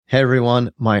Hey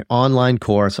everyone, my online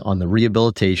course on the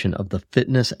rehabilitation of the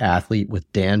fitness athlete with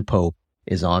Dan Pope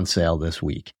is on sale this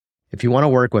week. If you want to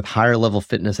work with higher level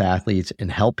fitness athletes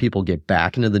and help people get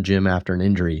back into the gym after an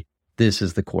injury, this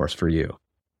is the course for you.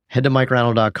 Head to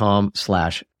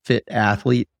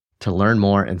MikeReinold.com/fitathlete to learn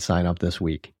more and sign up this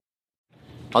week.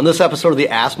 On this episode of the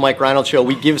Ask Mike Reinold Show,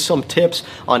 we give some tips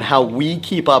on how we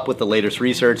keep up with the latest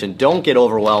research and don't get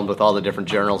overwhelmed with all the different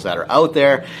journals that are out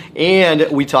there. And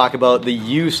we talk about the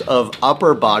use of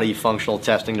upper body functional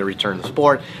testing to return to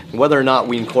sport and whether or not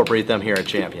we incorporate them here at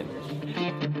Champion.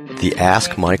 The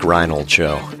Ask Mike Reinold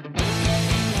Show.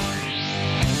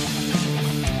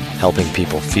 Helping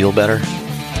people feel better,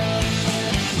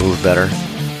 move better,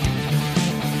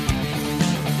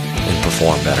 and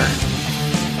perform better.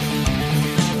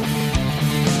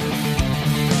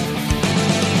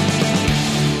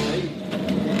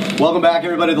 Welcome back,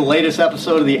 everybody, to the latest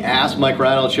episode of the Ask Mike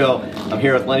Reinold Show. I'm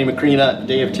here with Lenny Macrina,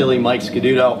 Dave Tilley, Mike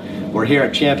Scaduto. We're here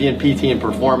at Champion PT and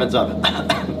Performance up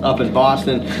in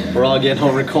Boston. We're all getting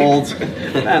over colds.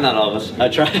 Not all of us. I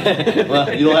try.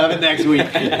 Well, you'll have it next week.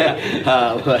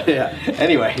 But yeah.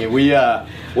 Anyway,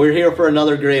 we're here for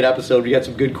another great episode. We got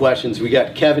some good questions. We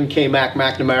got Kevin K.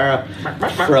 McNamara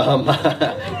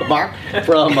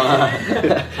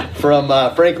from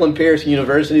Franklin Pierce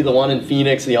University, the one in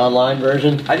Phoenix, the online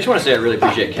version. I just want to say I really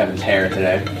appreciate Kevin's hair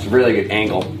today. It's a really good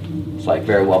angle. It's like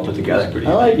very well put together.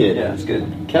 I like it. Yeah, it's good.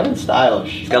 Kevin's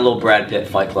stylish. He's got a little Brad Pitt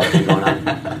Fight Club thing going on.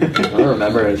 I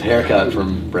remember his haircut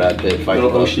from Brad Pitt Fight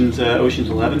Club. Ocean's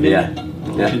 11. Maybe? Yeah.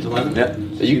 Ocean's 11. Yeah.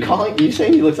 Are you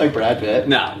saying he looks like Brad Pitt?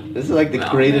 No. This is like the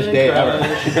greatest day ever.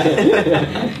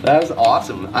 That was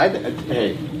awesome.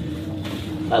 Hey,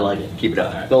 I like it. Keep it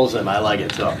up. Dolzim, I like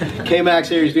it. So, K-Max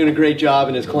here, he's doing a great job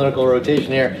in his clinical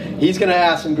rotation here. He's going to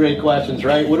ask some great questions,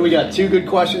 right? What do we got? 2 good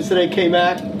questions today,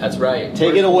 K-Mac? That's right.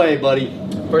 Take it away, buddy.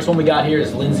 First one we got here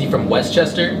is Lindsay from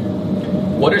Westchester.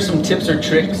 What are some tips or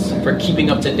tricks for keeping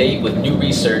up to date with new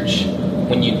research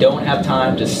when you don't have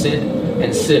time to sit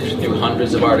and sift through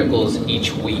hundreds of articles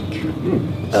each week?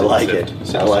 I like it.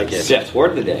 I like it. Yes,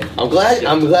 word of the day. I'm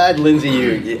glad,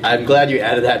 Lindsay. I'm glad you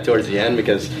added that towards the end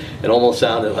because it almost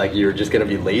sounded like you were just going to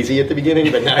be lazy at the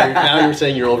beginning, but now you're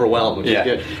saying you're overwhelmed, which is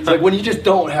good. It's like when you just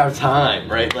don't have time,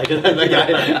 right?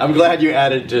 I'm glad you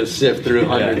added to sift through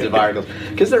hundreds of articles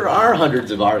because there are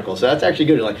hundreds of articles. So that's actually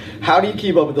good. Like, how do you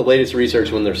keep up with the latest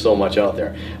research when there's so much out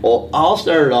there? Well, I'll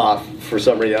start it off for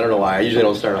some reason. I don't know why. I usually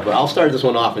don't start off, but I'll start this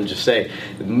one off and just say,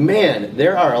 man,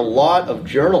 there are a lot of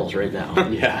journals right now.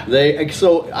 Yeah.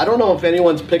 So I don't know if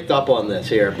anyone's picked up on this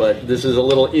here, but this is a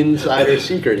little insider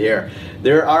secret here.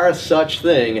 There are such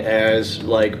thing as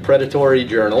like predatory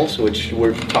journals, which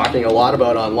we're talking a lot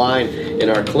about online in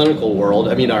our clinical world.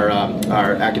 I mean,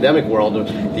 our academic world.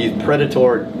 These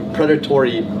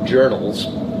predatory journals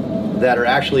that are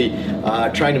actually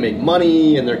trying to make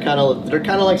money, and they're kind of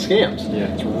like scams.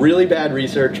 Yeah. It's really bad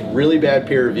research, really bad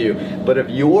peer review. But if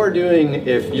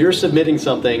you're submitting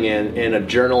something and a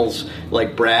journal's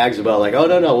like brags about like, oh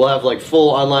no, we'll have like full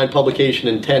online publication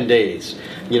in 10 days,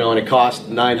 and it costs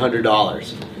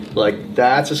 $900. Like,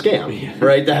 that's a scam,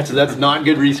 right? That's not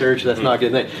good research. That's not a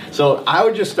good thing. So I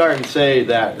would just start and say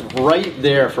that right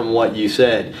there from what you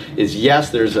said is,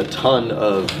 yes, there's a ton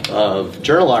of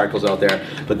journal articles out there,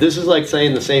 but this is like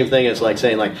saying the same thing as like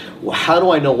saying like, well, how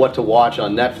do I know what to watch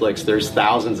on Netflix? There's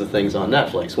thousands of things on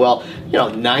Netflix. Well,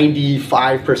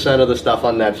 95% of the stuff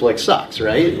on Netflix sucks,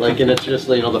 right? Like, and it's just,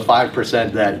 the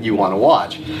 5% that you want to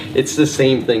watch. It's the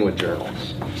same thing with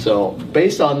journals. So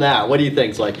based on that, what do you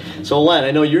think? So Len,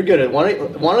 I know you're good at. Why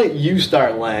don't you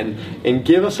start, Len, and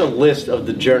give us a list of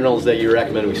the journals that you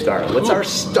recommend we start with? What's our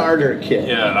starter kit?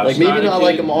 Yeah, maybe not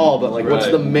like them all, but what's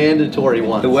the mandatory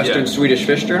one? The Western Swedish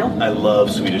Fish Journal? I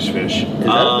love Swedish Fish. Is that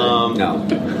a thing? No.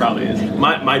 Probably is.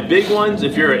 My big ones,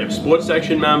 if you're a sports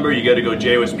section member, you got to go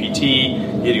JOSPT, you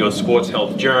got to go Sports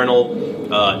Health Journal,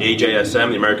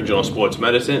 AJSM, the American Journal of Sports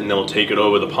Medicine, and then we'll take it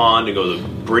over the pond and go to the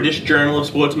British Journal of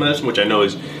Sports Medicine, which I know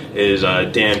is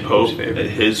Dan Pope,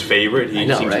 his favorite. He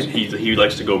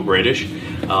likes to go British.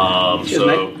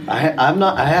 I'm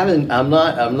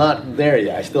not there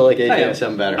yet. I still like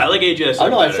AJSM better. I like AJSM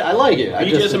better. I like it.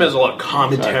 AJSM has a lot of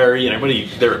commentary and everybody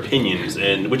their opinions,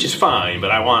 which is fine.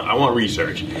 But I want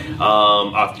research.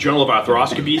 Journal of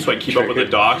Arthroscopy, so I keep up with the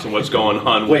docs and what's going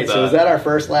on. Wait, so is that our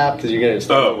first lap? Because you're going to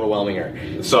start overwhelming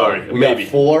her. Sorry, we maybe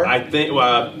got 4. I think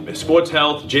Sports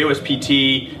Health,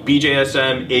 JOSPT,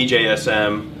 BJSM,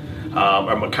 AJSM.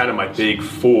 are kind of my big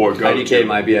four go-to. IDK,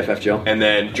 my BFF Joe. And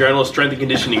then Journal of Strength and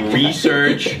Conditioning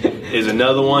Research is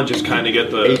another one. Just kind of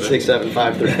get the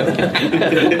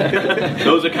 86753.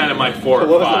 Those are kind of my 4 or 5.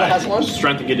 What was the last one?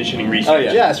 Strength and Conditioning Research. Oh,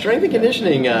 yeah. Yeah, strength and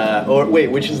conditioning. Or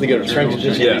wait, which is the good one? Strength and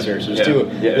conditioning research. There's two.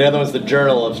 Yeah. The other one's the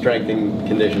Journal of Strength and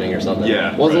Conditioning or something.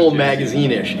 Yeah, One's a right, little yeah.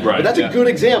 magazine-ish. Right, But that's yeah. a good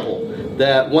example.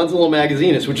 That one's a little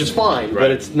magazine-ish, which is fine, Right.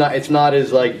 but it's not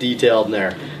as like detailed in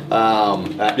there. I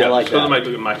like those that.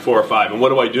 are my 4 or 5. And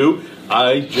what do?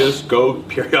 I just go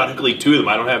periodically to them.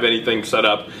 I don't have anything set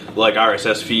up like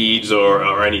RSS feeds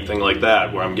or anything like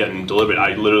that where I'm getting delivered.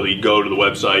 I literally go to the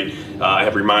website. I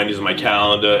have reminders in my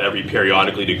calendar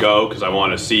periodically to go because I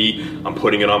want to see. I'm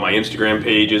putting it on my Instagram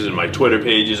pages and my Twitter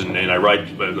pages, and I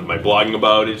write my blogging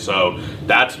about it. So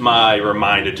that's my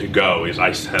reminder to go. Is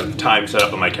I have time set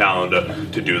up on my calendar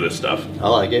to do this stuff. I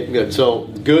like it. Good. So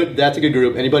good. That's a good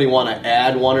group. Anybody want to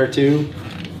add one or two?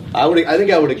 I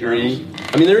think I would agree.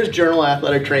 I mean, there is journal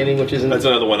athletic training, which isn't. That's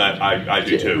another one I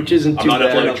do too. Which isn't I'm too not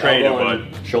bad. an athletic trainer, but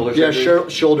Shoulder Yeah, surgery.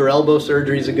 shoulder elbow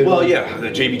surgery is a good one. well, yeah, the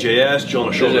JBJS, Journal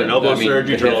of Shoulder and Elbow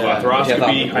Surgery, Journal of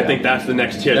Arthroscopy. I think that's the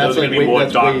next tier. That's Those are like going to be more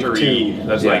that's wave doctory. two.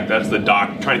 That's Yeah. that's the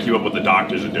doc trying to keep up with what the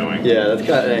doctors are doing. Yeah,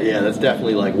 that's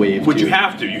definitely like wave. Which two. you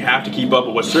have to. You have to keep up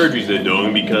with what surgeries they're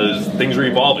doing because things are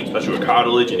evolving, especially with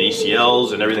cartilage and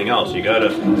ACLs and everything else. You got to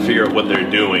figure out what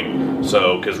they're doing.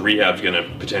 So, because rehab's going to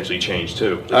potentially change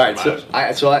too. All right,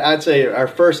 so I'd say our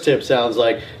first tip sounds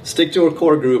like stick to a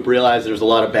core group. Realize there's a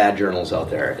lot of bad journals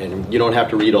out there, and you don't have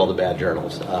to read all the bad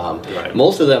journals. Right.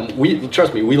 Most of them,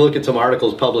 trust me, we look at some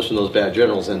articles published in those bad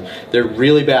journals, and they're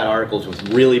really bad articles with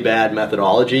really bad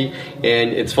methodology.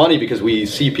 And it's funny because we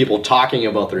see people talking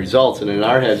about the results, and in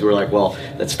our heads we're like, well,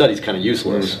 that study's kind of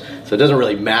useless. So it doesn't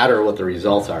really matter what the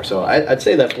results are. So I'd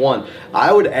say that's one.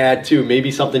 I would add too,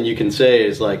 maybe something you can say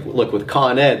is like, look, with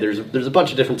Con Ed, there's a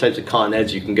bunch of different types of Con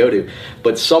Eds you can go to,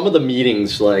 but some of the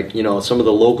meetings, like, you know, some of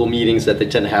the local meetings that they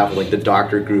tend to have, like the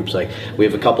doctor groups, like we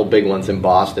have a couple big ones in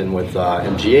Boston with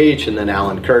MGH, and then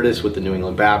Alan Curtis with the New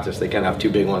England Baptist. They kind of have two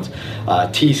big ones.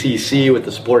 TCC with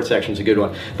the sports section is a good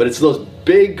one, but it's those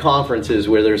big conferences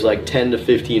where there's like 10 to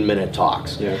 15 minute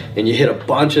talks, and you hit a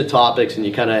bunch of topics, and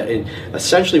you kind of,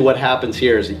 essentially what happens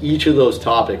here is each of those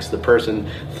topics, the person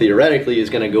theoretically is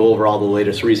going to go over all the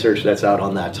latest research that's out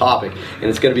on that topic, and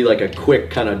it's going to be like a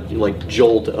quick kind of like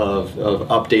jolt of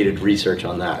updated research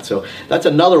on that. So that's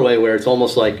another way where it's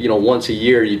almost like, you know, once a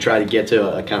year you try to get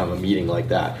to a kind of a meeting like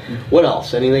that. What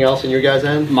else? Anything else in your guys'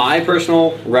 end? My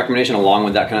personal recommendation along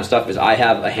with that kind of stuff is I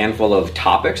have a handful of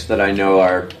topics that I know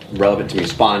are relevant to me,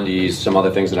 spondies, some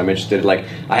other things that I'm interested in. Like,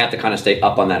 I have to kind of stay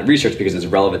up on that research because it's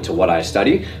relevant to what I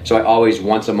study. So I always,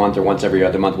 once a month or once every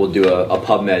other month, will do a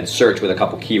PubMed search with a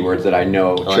couple keywords that I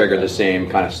know trigger the same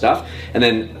kind of stuff. And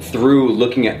then through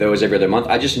looking at those every other month,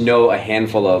 I just know a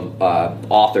handful of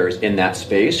authors in that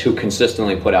space who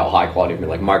consistently put out high quality of me.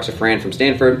 Like Mark Safran from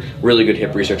Stanford, really good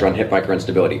hip research on hip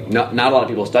microinstability. Not a lot of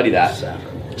people study that.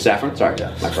 Saffron? Sorry,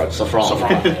 my fraud. Saffron.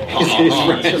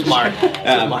 It's just Mark.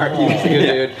 Mark, he's a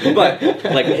good dude. But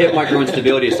like hip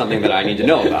microinstability is something that I need to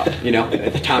know about. You know,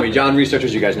 the Tommy John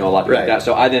researchers, you guys know a lot about that.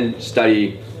 So I then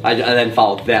study. I then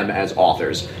follow them as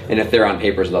authors, and if they're on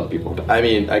papers with other people. I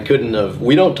mean, I couldn't have.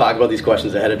 We don't talk about these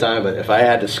questions ahead of time, but if I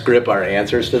had to script our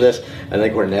answers to this, I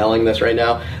think we're nailing this right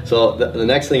now. So the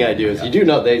next thing I do is, you do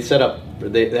know they set up.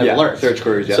 They have alerts. Search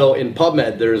queries, yeah. So in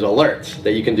PubMed, there's alerts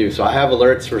that you can do. So I have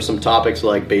alerts for some topics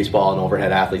like baseball and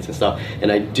overhead athletes and stuff.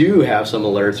 And I do have some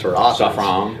alerts for authors.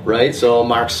 Saffron. Right? So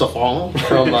Mark Saffron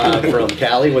from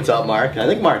Cali. What's up, Mark? I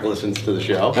think Mark listens to the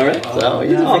show. All right. So,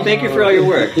 you know, thank you for all your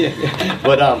work.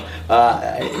 But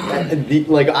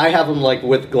like I have them like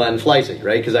with Glenn Fleisig,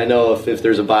 right? Because I know if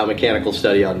there's a biomechanical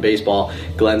study on baseball,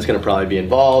 Glenn's going to probably be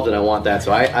involved, and I want that.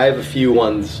 So I have a few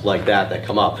ones like that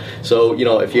come up. So, you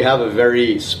know, if you have a very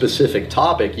specific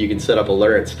topic, you can set up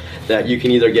alerts that you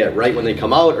can either get right when they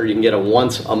come out, or you can get a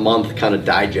once a month kind of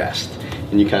digest,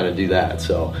 and you kind of do that.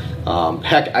 So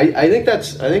heck, I think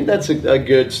that's a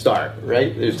good start,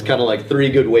 right? There's kind of like 3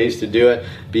 good ways to do it.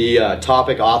 Be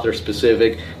topic, author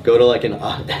specific. Go to like an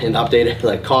updated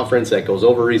like conference that goes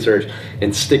over research,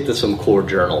 and stick to some core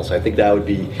journals. I think that would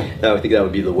be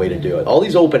the way to do it. All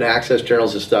these open access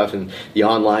journals and stuff, and the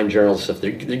online journals and stuff,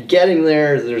 they're getting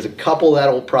there. There's a couple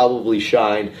that'll probably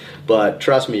shine, but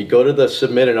trust me, go to the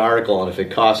submit an article, and if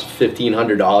it costs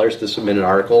 $1,500 to submit an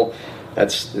article,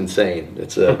 that's insane.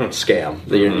 It's a scam.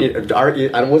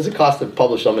 What's it cost to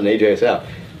publish something in AJSF?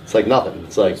 It's like nothing.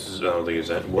 It's like I don't think it's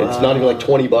that. it's not even like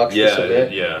 $20 to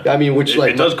submit. Yeah. I mean, which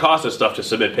it does cost us stuff to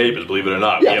submit papers, believe it or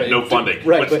not. Yeah, we have no funding,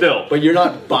 right? but still. But you're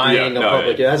not buying a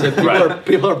public. As in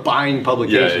people are buying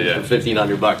publications for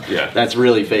 $1,500. Yeah. That's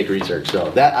really fake research. So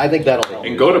that I think that'll help.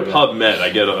 And go to PubMed.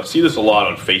 I see this a lot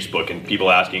on Facebook, and people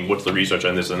asking, "What's the research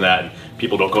on this and that?" And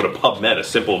people don't go to PubMed. A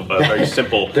very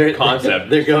simple concept.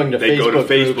 They're going to they Facebook go to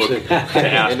Facebook groups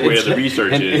to ask where the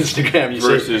research and is. Instagram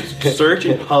versus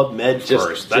searching PubMed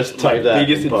first. That's my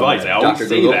biggest advice. I always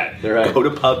say that. Right. Go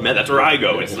to PubMed. That's where I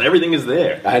go. Everything is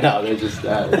there. I know. They're just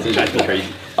That's crazy.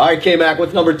 All right, K-Mac,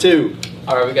 what's number 2?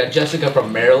 All right, we got Jessica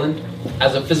from Maryland.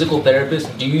 As a physical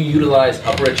therapist, do you utilize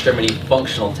upper extremity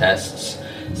functional tests,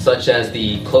 such as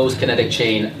the closed kinetic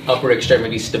chain upper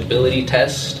extremity stability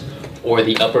test or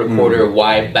the upper quarter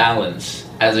Y balance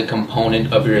as a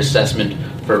component of your assessment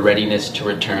for readiness to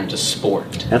return to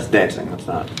sport? That's dancing. That's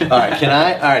not. All right,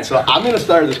 All right, so I'm going to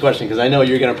start this question because I know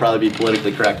you're going to probably be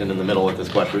politically correct and in the middle with this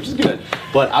question, which is good.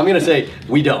 But I'm going to say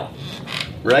we don't.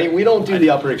 Right? We don't do the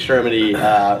upper extremity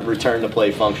return to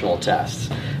play functional tests.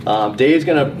 Dave's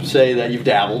going to say that you've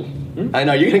dabbled. I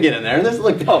know you're going to get in there. And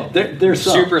there's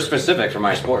some. Super specific for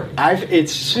my sport.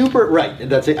 It's super right.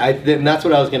 That's it. And that's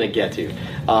what I was going to get to.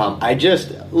 I just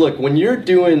look when you're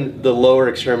doing the lower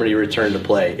extremity return to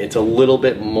play. It's a little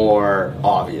bit more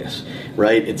obvious,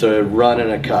 right? It's a run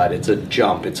and a cut. It's a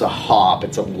jump. It's a hop.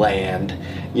 It's a land.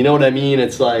 You know what I mean?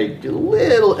 It's like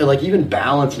little, like even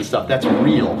balance and stuff. That's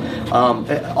real.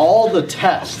 All the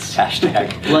tests.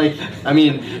 Hashtag. Like, I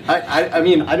mean,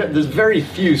 there's very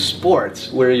few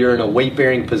sports where you're in a weight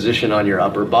bearing position on your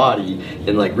upper body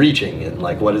and like reaching and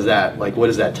like what does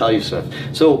that tell you?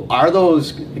 So are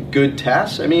those good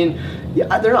tests? I mean,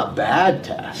 yeah, they're not bad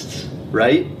tests.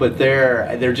 Right, but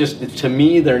they're just, to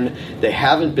me, they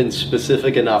haven't been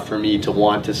specific enough for me to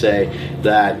want to say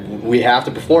that we have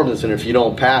to perform this, and if you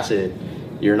don't pass it,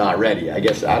 you're not ready. I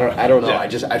guess I don't know.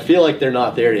 Yeah. I feel like they're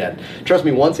not there yet. Trust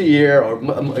me, once a year or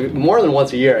more than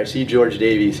once a year, I see George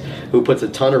Davies, who puts a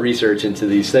ton of research into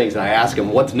these things, and I ask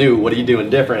him, "What's new? What are you doing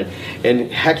different?"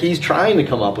 And heck, he's trying to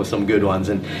come up with some good ones,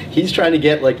 and he's trying to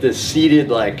get like this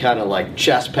seated, like kind of like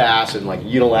chest pass and like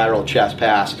unilateral chest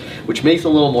pass, which makes a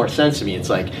little more sense to me. It's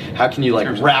like, how can you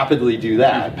like rapidly do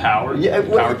that? Power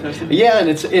testing. Yeah, and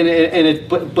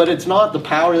it's not the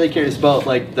power they care. It's about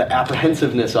like the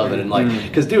apprehensiveness of it, and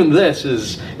like. Because doing this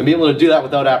and being able to do that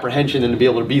without apprehension and to be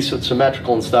able to be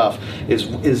symmetrical and stuff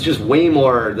is just way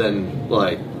more than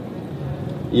like,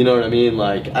 you know what I mean?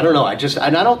 Like, I don't know. I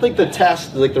don't think the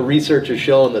test, like the research has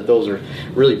shown that those are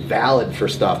really valid for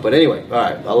stuff. But anyway, all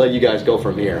right, I'll let you guys go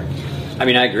from here. I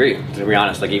mean, I agree. To be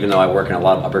honest, like even though I work in a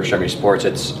lot of upper extremity sports,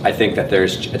 I think that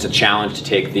it's a challenge to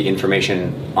take the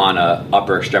information on a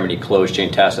upper extremity closed chain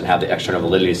test and have the external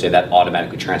validity to say that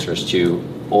automatically transfers to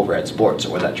overhead sports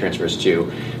or that transfers to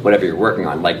whatever you're working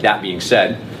on. Like that being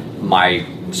said, my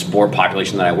sport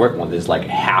population that I work with is like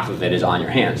half of it is on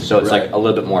your hands, so it's like a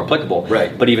little bit more applicable.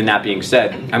 Right. But even that being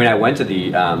said, I mean, I went to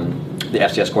the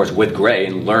FCS course with Gray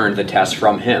and learned the test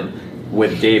from him.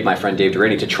 With Dave, my friend Dave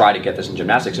Duraney, to try to get this in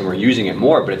gymnastics, and we're using it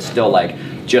more, but it's still like,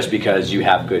 just because you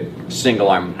have good single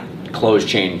arm closed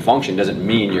chain function doesn't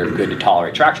mean you're good to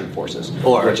tolerate traction forces,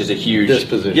 which is a huge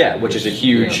disposition. Yeah, which is a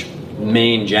huge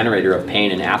main generator of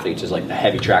pain in athletes is like the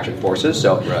heavy traction forces.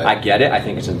 So I get it. I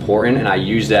think it's important, and I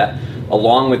use that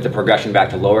along with the progression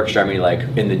back to lower extremity. Like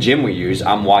in the gym we use,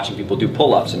 I'm watching people do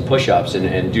pull-ups and push-ups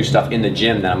and do stuff in the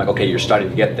gym that I'm like, okay, you're starting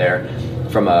to get there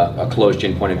from a closed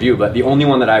chain point of view. But the only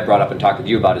one that I brought up and talked with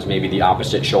you about is maybe the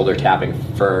opposite shoulder tapping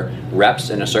for reps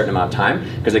in a certain amount of time,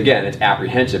 because again, it's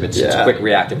apprehensive, it's quick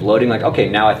reactive loading. Like, okay,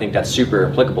 now I think that's super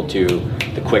applicable to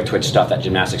the quick twitch stuff that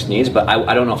gymnastics needs, but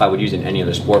I don't know if I would use it in any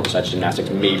other sport besides gymnastics.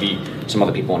 Maybe some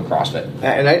other people in CrossFit.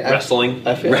 And wrestling.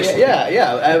 I feel,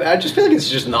 I just feel like it's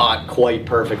just not quite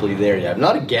perfectly there yet. I'm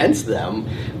not against them.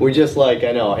 We're just like,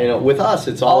 I know, with us,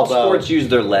 it's all about... sports use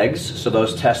their legs, so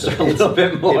those tests are a little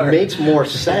bit more... It makes more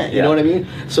sense, you know what I mean?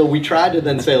 So we tried to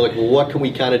then say, like, well, what can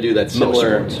we kind of do that's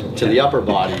similar to the upper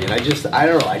body? And I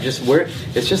don't know,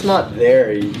 it's just not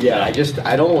there yet.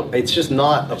 It's just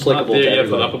not applicable it's not there to yet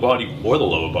for the everybody. upper body or the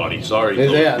lower body. Sorry.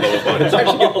 Yeah. Lower body. It's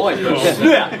actually a good point.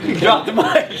 Yeah, drop the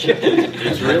mic.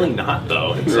 It's really not,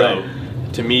 though. And so,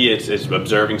 to me, it's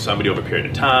observing somebody over a period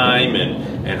of time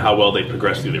and how well they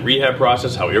progress through the rehab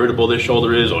process, how irritable their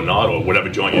shoulder is or not, or whatever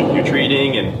joint you're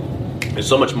treating. And it's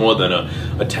so much more than a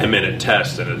 10-minute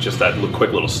test, and it's just that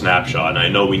quick little snapshot. And I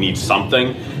know we need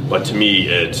something, but to me,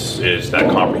 it's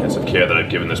that comprehensive care that I've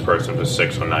given this person for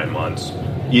 6 or 9 months.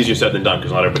 easier said than done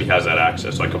because not everybody has that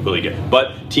access. So I completely get it.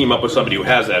 But team up with somebody who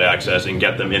has that access and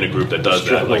get them in a group that does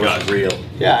that. Like us. Real.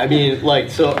 Yeah, I mean,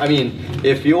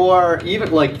 if you're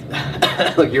even like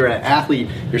you're an athlete,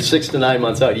 you're 6 to 9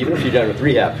 months out, even if you're done with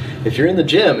rehab, if you're in the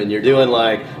gym and you're doing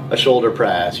like a shoulder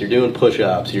press, you're doing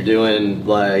push-ups, you're doing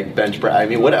like bench press, I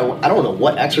mean, I don't know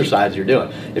what exercise you're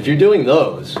doing. If you're doing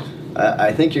those,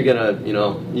 I think you're gonna,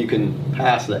 you can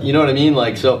pass that. You know what I mean?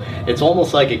 Like, so it's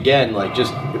almost like, again, like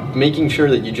just making sure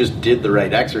that you just did the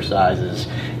right exercises,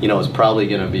 is probably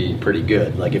gonna be pretty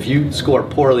good. Like if you score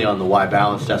poorly on the Y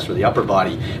balance test for the upper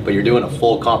body, but you're doing a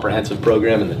full comprehensive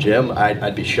program in the gym,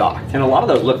 I'd be shocked. And a lot of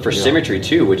those look for symmetry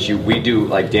too, which we do.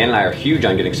 Like Dan and I are huge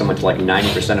on getting someone to like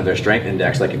 90% of their strength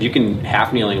index. Like if you can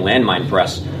half kneeling landmine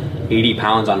press 80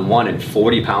 pounds on one and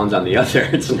 40 pounds on the other.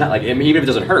 It's not like, I mean, even if it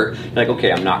doesn't hurt, you're like,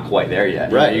 okay, I'm not quite there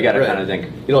yet. Right. You got to kind of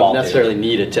think. You don't necessarily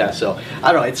need a test. So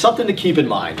I don't know. It's something to keep in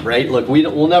mind, right? Look,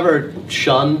 we'll never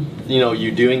shun,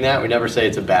 you doing that. We never say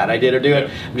it's a bad idea to do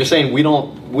it. I'm just saying we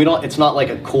don't. It's not like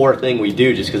a core thing we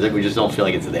do just because we just don't feel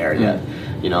like it's there yet.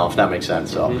 If that makes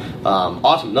sense. So,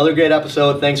 awesome. Another great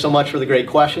episode. Thanks so much for the great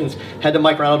questions. Head to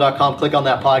MikeReinold.com, click on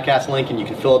that podcast link, and you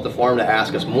can fill out the form to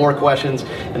ask us more questions.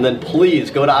 And then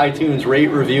please go to iTunes, rate,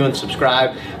 review, and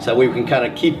subscribe so that we can kind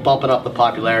of keep bumping up the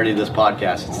popularity of this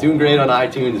podcast. It's doing great on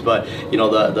iTunes, but,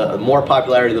 the more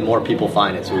popularity, the more people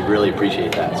find it. So we really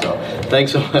appreciate that. So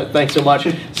thanks so much.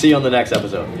 See you on the next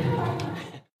episode.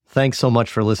 Thanks so much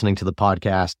for listening to the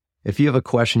podcast. If you have a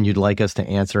question you'd like us to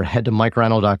answer, head to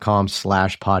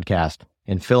MikeReinold.com/podcast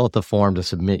and fill out the form to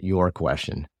submit your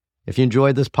question. If you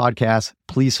enjoyed this podcast,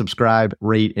 please subscribe,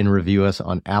 rate, and review us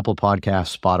on Apple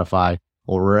Podcasts, Spotify,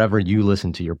 or wherever you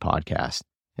listen to your podcast.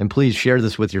 And please share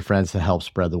this with your friends to help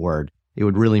spread the word. It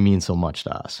would really mean so much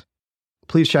to us.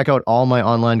 Please check out all my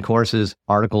online courses,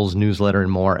 articles, newsletter,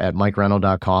 and more at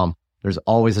MikeReinold.com. There's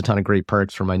always a ton of great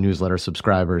perks for my newsletter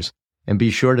subscribers. And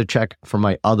be sure to check for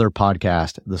my other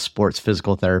podcast, the Sports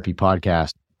Physical Therapy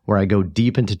Podcast, where I go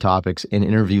deep into topics and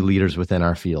interview leaders within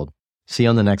our field. See you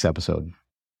on the next episode.